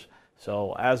connectors.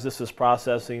 So as this is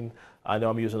processing, I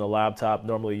know I'm using a laptop.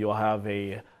 Normally you'll have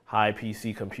a high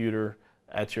PC computer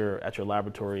at your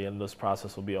laboratory, and this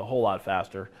process will be a whole lot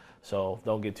faster. So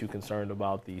don't get too concerned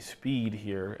about the speed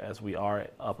here, as we are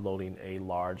uploading a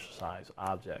large size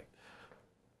object.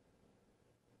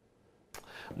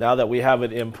 Now that we have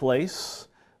it in place,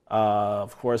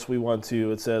 of course we want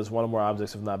to, it says one or more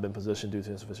objects have not been positioned due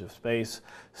to insufficient space.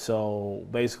 So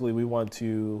basically we want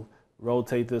to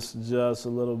rotate this just a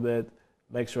little bit,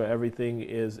 make sure everything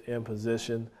is in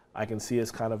position. I can see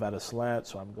it's kind of at a slant,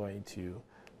 so I'm going to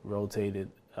rotate it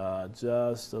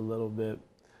just a little bit.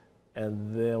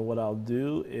 And then what I'll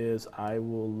do is I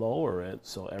will lower it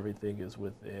so everything is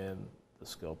within the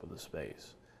scope of the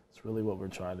space. It's really what we're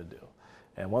trying to do.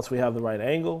 And once we have the right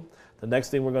angle, the next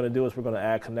thing we're going to do is we're going to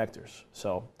add connectors.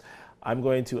 So I'm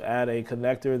going to add a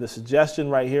connector. The suggestion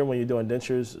right here when you're doing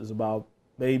dentures is about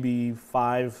maybe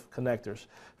 5 connectors.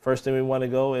 First thing we want to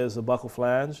go is the buckle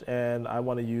flange, and I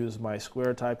want to use my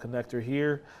square type connector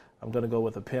here. I'm going to go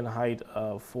with a pin height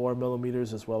of 4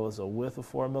 millimeters as well as a width of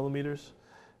 4 millimeters.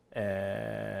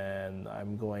 And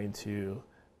I'm going to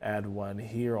add one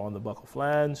here on the buckle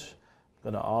flange.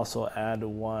 I'm going to also add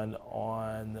one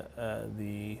on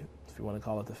if you want to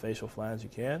call it the facial flange, you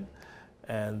can.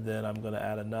 And then I'm going to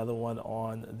add another one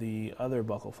on the other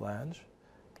buckle flange.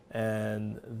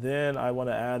 And then I want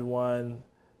to add one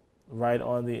right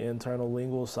on the internal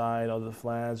lingual side of the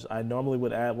flange. I normally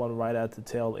would add one right at the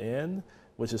tail end,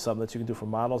 which is something that you can do for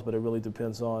models, but it really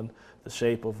depends on the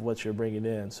shape of what you're bringing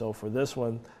in. So for this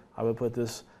one, I would put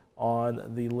this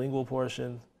on the lingual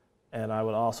portion, and I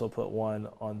would also put one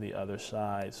on the other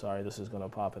side. Sorry, this is going to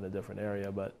pop in a different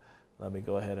area, but let me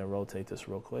go ahead and rotate this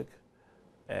real quick.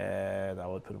 And I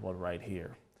would put one right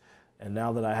here. And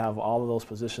now that I have all of those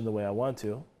positioned the way I want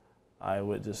to, I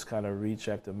would just kind of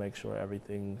recheck to make sure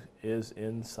everything is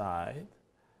inside.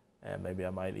 And maybe I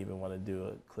might even want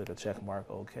to click a check mark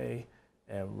OK,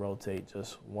 and rotate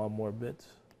just one more bit.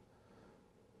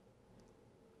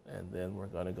 And then we're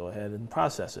going to go ahead and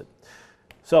process it.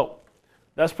 So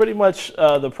that's pretty much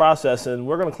the process, and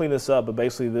we're going to clean this up, but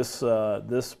basically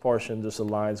this portion just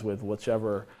aligns with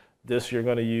whichever disc you're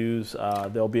going to use.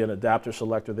 There'll be an adapter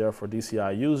selector there for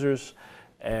DCI users,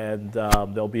 and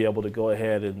they'll be able to go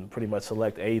ahead and pretty much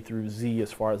select A through Z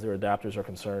as far as their adapters are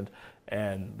concerned,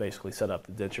 and basically set up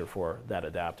the denture for that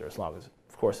adapter, as long as,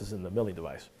 of course, it's in the milling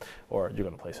device, or you're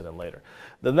going to place it in later.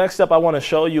 The next step I want to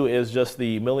show you is just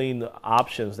the milling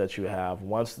options that you have.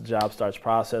 Once the job starts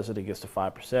processing, it gets to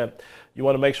 5%. You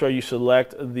want to make sure you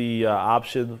select the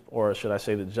option, or should I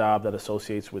say the job that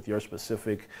associates with your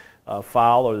specific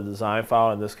file or the design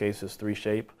file. In this case, it's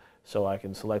 3Shape. So I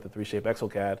can select the 3Shape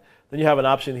ExoCAD. Then you have an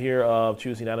option here of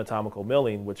choosing anatomical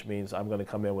milling, which means I'm going to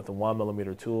come in with a 1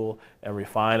 millimeter tool and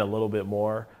refine a little bit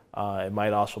more. It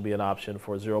might also be an option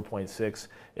for 0.6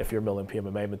 if you're milling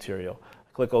PMMA material.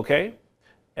 Click OK,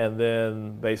 and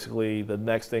then basically the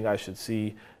next thing I should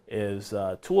see is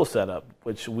tool setup,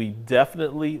 which we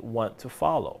definitely want to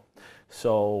follow.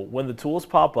 So when the tools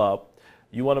pop up,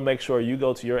 you want to make sure you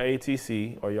go to your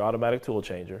ATC or your automatic tool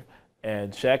changer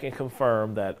and check and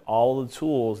confirm that all the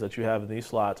tools that you have in these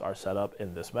slots are set up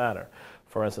in this manner.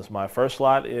 For instance, my first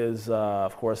slot is,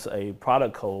 of course, a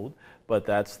product code, but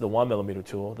that's the 1 millimeter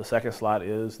tool. The second slot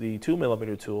is the 2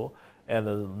 millimeter tool, and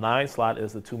the 9 slot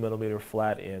is the 2 millimeter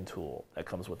flat end tool that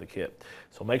comes with the kit.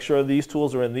 So make sure these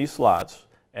tools are in these slots,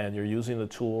 and you're using the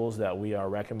tools that we are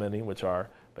recommending, which are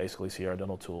basically Sierra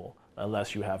Dental tool,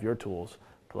 unless you have your tools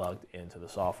plugged into the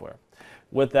software.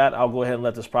 With that, I'll go ahead and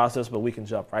let this process, but we can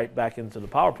jump right back into the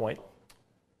PowerPoint.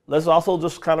 Let's also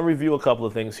just kind of review a couple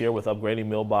of things here with upgrading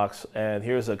Mailbox, and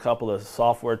here's a couple of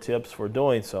software tips for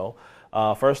doing so.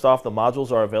 First off, the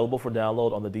modules are available for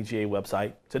download on the DGA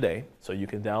website today, so you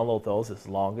can download those as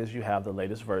long as you have the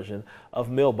latest version of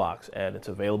Mailbox, and it's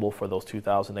available for those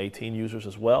 2018 users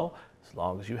as well, as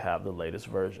long as you have the latest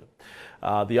version.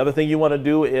 The other thing you want to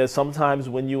do is sometimes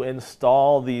when you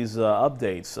install these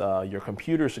updates, your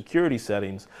computer security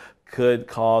settings could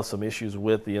cause some issues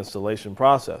with the installation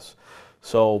process.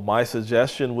 So my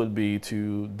suggestion would be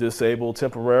to disable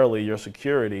temporarily your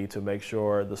security to make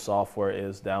sure the software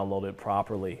is downloaded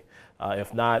properly.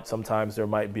 If not, sometimes there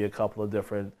might be a couple of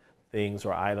different things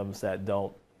or items that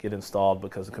don't get installed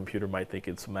because the computer might think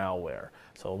it's malware.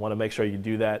 So I want to make sure you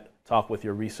do that. Talk with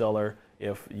your reseller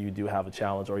if you do have a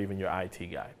challenge, or even your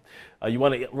IT guy. You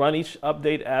want to run each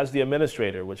update as the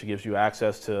administrator, which gives you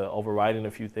access to overriding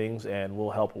a few things and will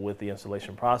help with the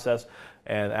installation process.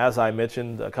 And as I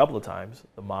mentioned a couple of times,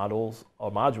 the modules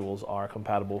are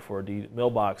compatible for the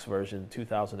Mailbox version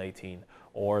 2018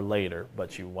 or later,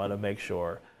 but you want to make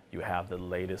sure you have the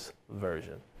latest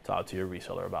version. Talk to your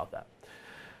reseller about that.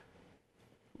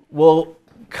 We'll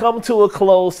come to a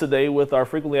close today with our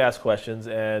frequently asked questions,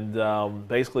 and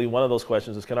basically one of those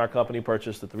questions is, can our company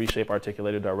purchase the 3Shape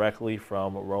articulator directly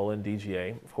from Roland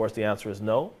DGA? Of course, the answer is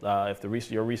no. If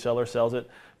your reseller sells it,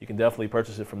 you can definitely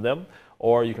purchase it from them,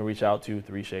 or you can reach out to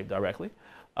 3Shape directly.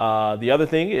 The other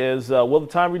thing is, will the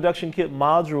time reduction kit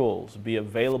modules be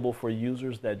available for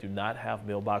users that do not have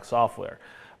Mailbox software?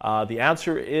 The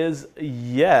answer is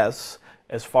yes.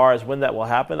 As far as when that will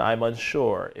happen, I'm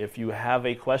unsure. If you have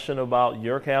a question about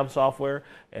your CAM software,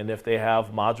 and if they have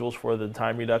modules for the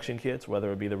time reduction kits,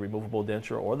 whether it be the removable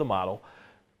denture or the model,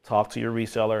 talk to your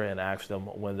reseller and ask them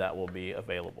when that will be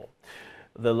available.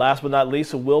 The last but not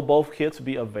least, will both kits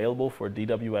be available for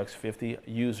DWX50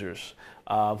 users?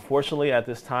 Unfortunately, at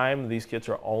this time, these kits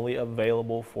are only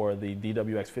available for the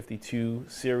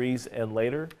DWX52 series and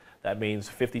later. That means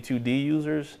 52D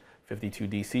users, 52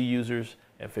 DC users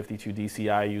and 52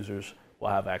 DCI users will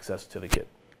have access to the kit.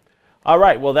 All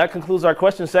right, well, that concludes our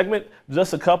question segment.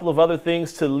 Just a couple of other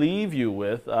things to leave you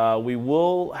with. We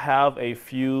will have a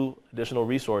few additional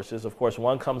resources. Of course,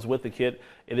 one comes with the kit.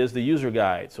 It is the user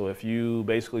guide. So if you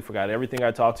basically forgot everything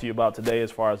I talked to you about today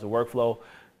as far as the workflow,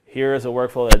 here is a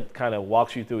workflow that kind of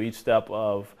walks you through each step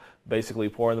of basically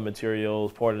pouring the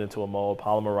materials, pouring it into a mold,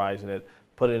 polymerizing it,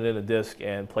 putting it in a disc,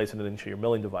 and placing it into your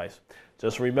milling device.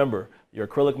 Just remember, your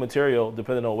acrylic material,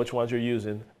 depending on which ones you're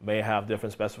using, may have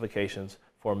different specifications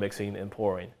for mixing and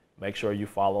pouring. Make sure you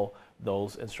follow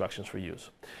those instructions for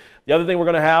use. The other thing we're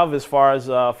going to have as far as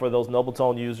for those noble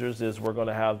tone users is we're going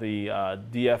to have the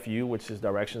DFU, which is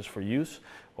directions for use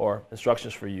or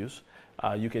instructions for use.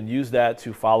 You can use that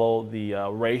to follow the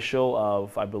ratio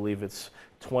of, I believe it's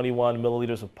 21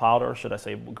 milliliters of powder, should I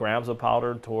say grams of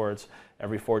powder, towards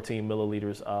every 14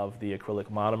 milliliters of the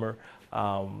acrylic monomer.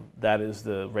 That is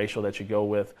the ratio that you go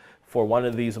with. For one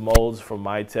of these molds, from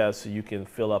my test, you can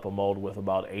fill up a mold with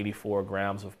about 84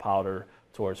 grams of powder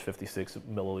towards 56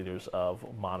 milliliters of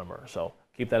monomer. So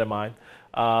keep that in mind.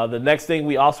 The next thing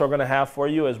we also are going to have for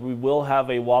you is we will have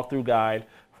a walkthrough guide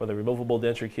for the removable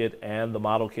denture kit and the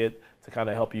model kit to kind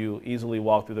of help you easily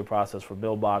walk through the process for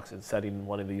build box and setting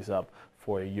one of these up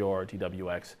for your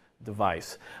DWX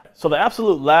device. So the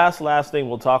absolute last thing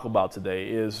we'll talk about today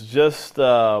is just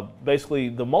basically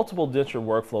the multiple denture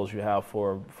workflows you have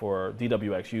for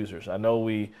DWX users. I know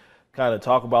we kind of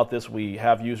talk about this. We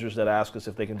have users that ask us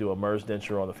if they can do a MERS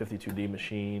denture on the 52D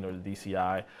machine or the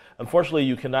DCI. Unfortunately,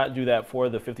 you cannot do that for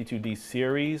the 52D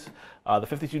series. The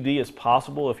 52D is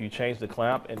possible if you change the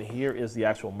clamp, and here is the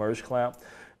actual MERS clamp.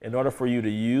 In order for you to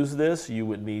use this, you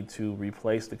would need to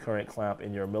replace the current clamp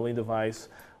in your milling device.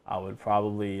 I would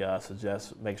probably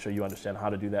suggest make sure you understand how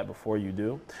to do that before you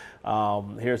do.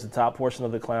 Here's the top portion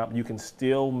of the clamp. You can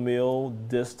still mill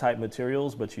disc type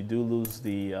materials, but you do lose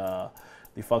the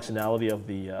functionality of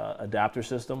the adapter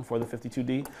system for the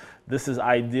 52D. This is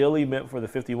ideally meant for the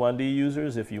 51D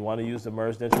users. If you want to use the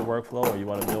MERS denture workflow or you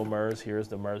want to mill MERS, here's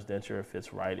the MERS denture. It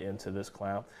fits right into this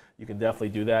clamp. You can definitely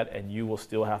do that, and you will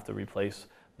still have to replace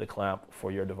the clamp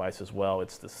for your device as well.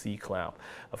 It's the C clamp.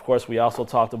 Of course, we also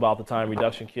talked about the time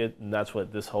reduction kit, and that's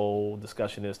what this whole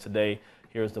discussion is today.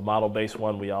 Here's the model-based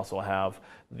one. We also have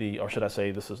the, or should I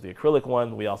say, this is the acrylic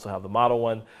one. We also have the model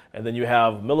one. And then you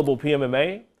have millable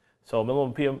PMMA. So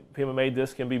millable PMMA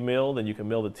disc can be milled, and you can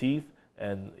mill the teeth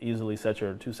and easily set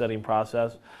your two-setting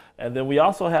process. And then we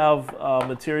also have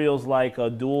materials like a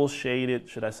dual shaded,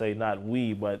 should I say, not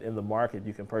we, but in the market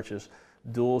you can purchase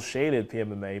dual shaded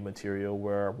PMMA material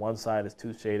where one side is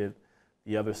two shaded,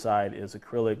 the other side is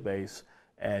acrylic base,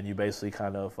 and you basically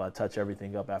kind of touch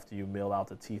everything up after you mill out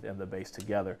the teeth and the base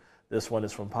together. This one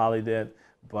is from Polydent,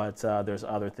 but there's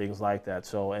other things like that.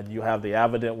 So, and you have the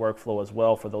Avident workflow as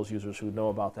well for those users who know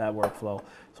about that workflow.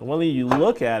 So when you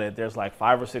look at it, there's like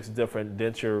 5 or 6 different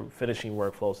denture finishing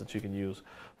workflows that you can use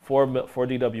for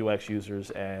DWX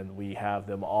users, and we have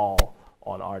them all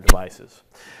on our devices.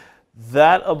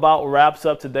 That about wraps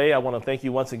up today. I want to thank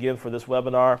you once again for this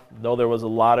webinar. I know there was a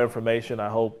lot of information. I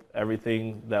hope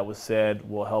everything that was said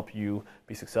will help you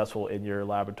be successful in your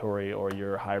laboratory or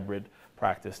your hybrid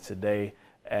practice today.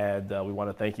 And we want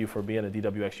to thank you for being a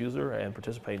DWX user and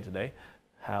participating today.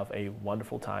 Have a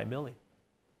wonderful time milling.